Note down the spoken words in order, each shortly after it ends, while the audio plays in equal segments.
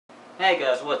Hey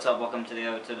guys, what's up? Welcome to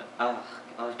oh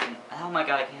my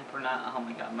god, I can't pronounce. Oh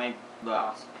my god, my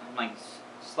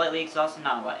slightly exhausted,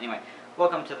 not a lot. Anyway,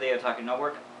 welcome to the Otaku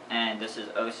Network, and this is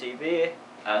OCB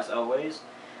as always.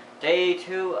 Day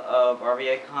 2 of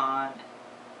RVACON.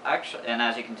 Actually, and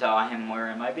as you can tell, I am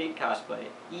wearing my Beat cosplay.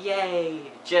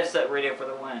 Yay! Jet Set Radio for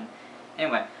the win.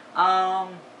 Anyway,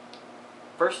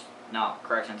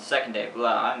 second day.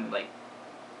 Blah. I'm like,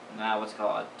 what's it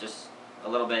called? Just a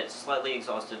little bit slightly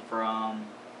exhausted from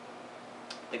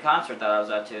the concert that I was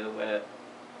at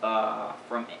oh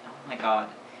my god.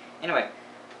 Anyway,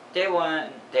 oh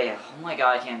my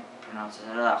god, I can't pronounce it.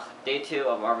 Day 2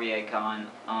 of RVACON,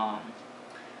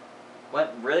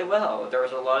 went really well. There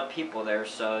was a lot of people there,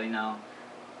 so,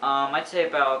 I'd say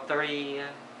about 30,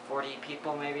 40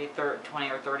 people, maybe 20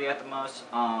 or 30 at the most.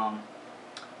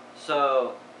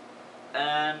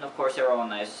 And of course they were all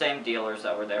nice, same dealers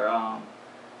that were there.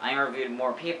 I interviewed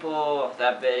more people,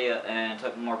 that video, and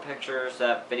took more pictures.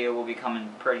 That video will be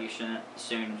coming pretty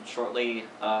soon, shortly,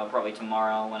 probably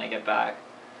tomorrow when I get back.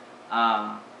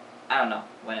 I don't know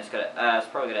when it's gonna, it's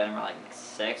probably gonna end around like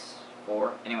 6,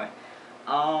 4, anyway.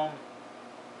 Not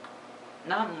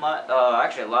much,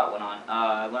 actually a lot went on.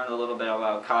 I learned a little bit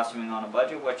about costuming on a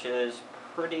budget, which is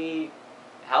pretty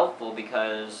helpful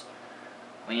because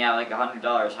when you have like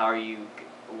 $100,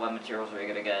 what materials are you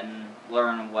gonna get, and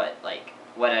learn what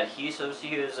adhesives to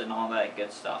use and all that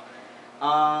good stuff.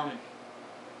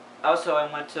 Also, I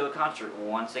went to a concert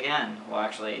once again. Well,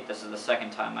 actually, this is the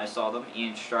second time I saw them.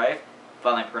 Ian Strife,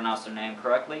 finally pronounced their name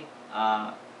correctly.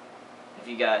 If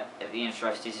Ian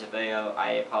Strife sees the video,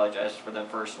 I apologize for the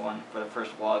first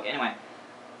vlog. Anyway,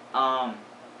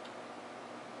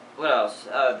 what else?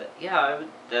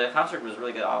 The concert was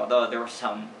really good, although there were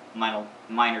some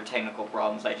minor technical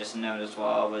problems I just noticed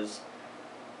while I was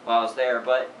there,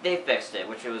 but they fixed it,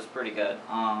 which was pretty good.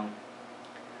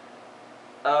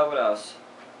 What else?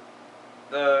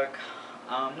 I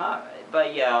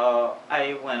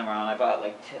went around. I bought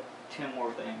like two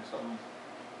more things.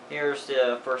 Here's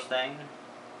the first thing.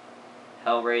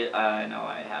 Hellraiser. I know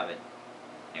I have it.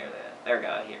 There we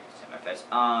go. Here, see my face.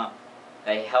 A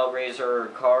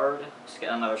Hellraiser card,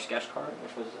 another sketch card,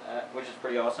 which is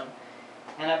pretty awesome.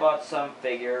 And I bought some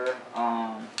figure.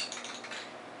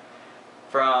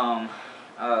 From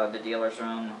the dealer's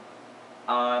room.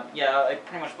 I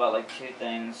pretty much bought like 2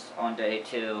 things on day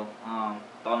 2.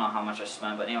 Don't know how much I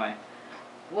spent, but anyway.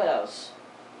 What else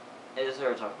is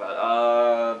there to talk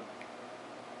about?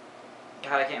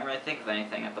 God, I can't really think of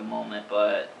anything at the moment,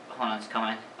 but hold on, it's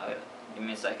coming. Okay, give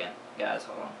me a second, guys.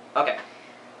 Hold on. Okay.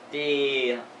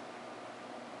 The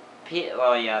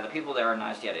people there are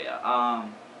nice. Yeah.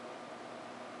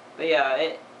 But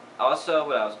yeah, also,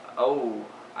 what else? Oh,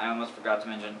 I almost forgot to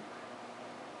mention,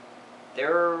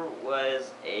 there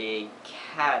was a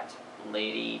cat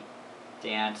lady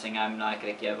dancing. I'm not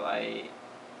going to give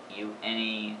you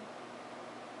any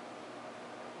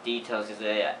details because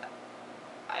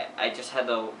I just had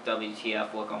the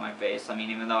WTF look on my face. I mean,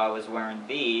 even though I was wearing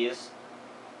these,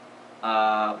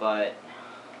 but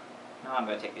no, I'm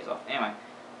going to take these off. Anyway,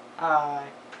 oh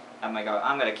my god,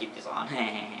 I'm going to keep these on.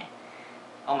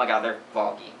 Oh my god, they're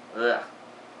foggy. Ugh.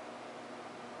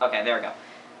 Okay, there we go.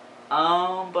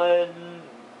 But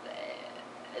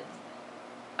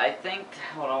I think,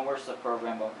 hold on, where's the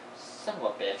program book? Son of a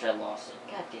bitch, I lost it.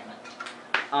 God damn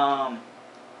it.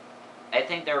 I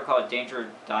think they were called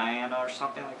Danger Diana or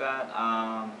something like that.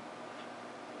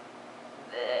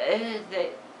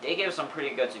 They gave some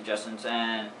pretty good suggestions,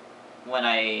 and when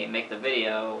I make the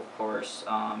video, of course,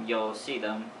 you'll see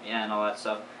them and all that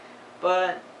stuff.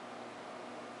 But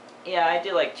yeah, I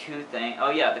did like 2 things.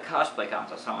 Oh yeah, the cosplay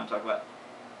contest I want to talk about.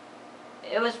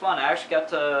 It was fun. I actually got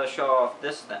to show off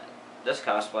this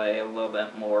cosplay a little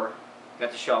bit more.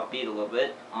 Got to show off Beat a little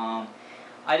bit. I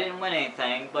didn't win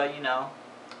anything, but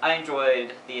I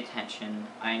enjoyed the attention.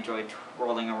 I enjoyed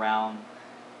twirling around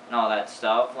and all that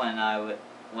stuff when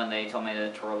they told me to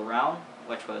twirl around,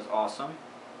 which was awesome.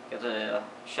 Got to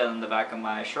show them the back of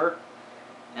my shirt,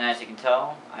 and as you can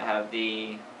tell, I have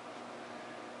the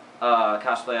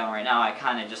cosplay on right now. I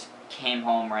kind of just came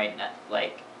home right now,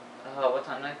 what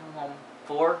time did I come home?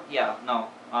 4? Yeah, no,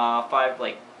 5,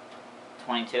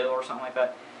 22 or something like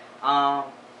that.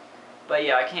 But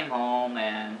yeah, I came home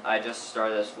and I just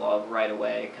started this vlog right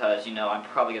away because, I'm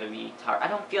probably going to be tired. I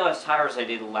don't feel as tired as I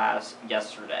did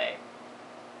yesterday.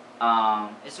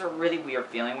 It's a really weird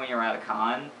feeling when you're at a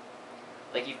con.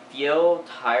 Like, you feel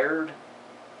tired.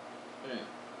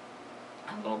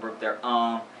 I'm a little broke there.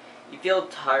 You feel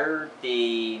tired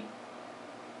you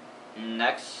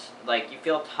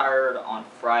feel tired on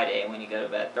Friday when you go to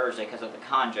bed Thursday because of the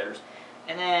con jitters.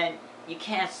 And then you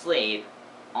can't sleep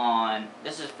on,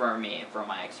 this is for me, from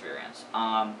my experience,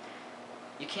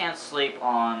 you can't sleep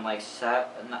on, like,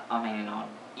 on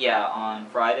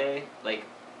Friday, like,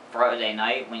 Friday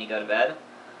night when you go to bed.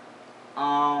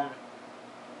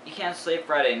 You can't sleep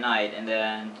Friday night, and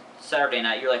then Saturday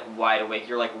night you're, like, wide awake,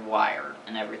 you're, like, wired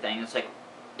and everything. It's, like,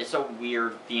 it's a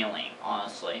weird feeling,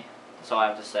 honestly. That's all I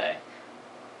have to say.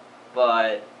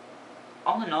 But,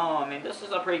 all in all, I mean, this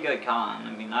is a pretty good con.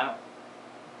 I mean,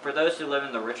 for those who live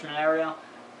in the Richmond area,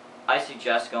 I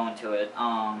suggest going to it.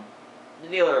 The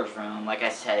dealer's room, like I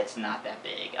said, it's not that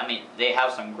big. I mean, they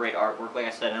have some great artwork, like I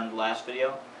said in the last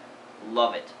video.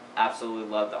 Love it. Absolutely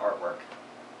love the artwork.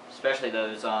 Especially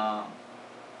those,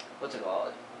 what's it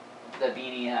called? The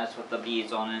beanie has with the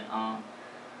beads on it.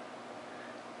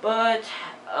 But,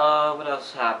 what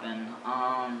else happened?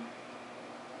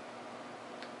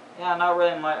 Yeah, not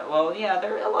really much. Well, yeah,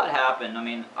 a lot happened. I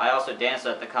mean, I also danced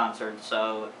at the concert,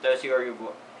 so those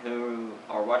who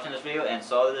are watching this video and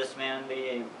saw this man in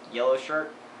the yellow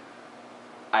shirt,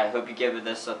 I hope you give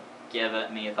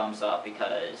me a thumbs up,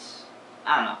 because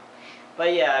I don't know.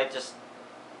 But yeah,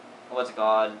 what's it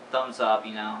called? Thumbs up,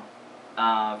 you know,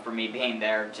 for me being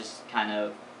there, just kind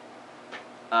of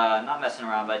not messing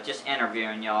around, but just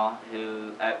interviewing y'all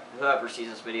whoever sees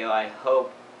this video. I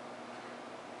hope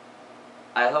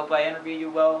I interview you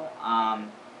well.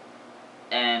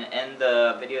 And in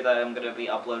the video that I'm going to be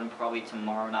uploading probably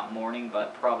tomorrow, not morning,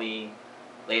 but probably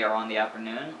later on in the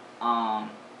afternoon,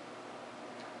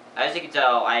 as you can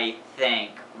tell, I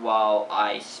think while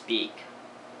I speak.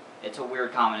 It's a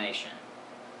weird combination.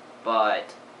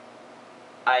 But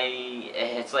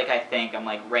it's like I think, I'm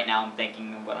like, right now I'm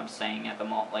thinking of what I'm saying at the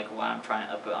moment, like what I'm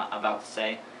about to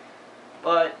say.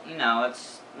 But, you know,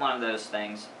 it's one of those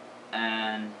things.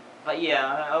 But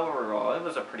yeah, overall, it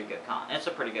was a pretty good con. It's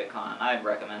a pretty good con. I'd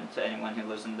recommend it to anyone who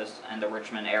lives in the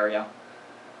Richmond area.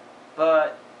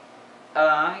 But,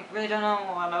 I really don't know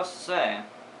what else to say.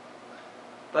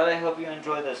 But I hope you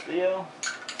enjoyed this video.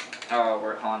 Oh,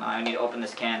 hold on, I need to open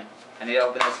this can. I need to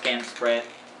open this can and spray it.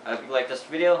 I hope you like this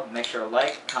video. Make sure to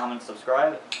like, comment,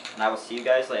 subscribe, and I will see you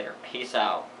guys later. Peace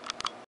out.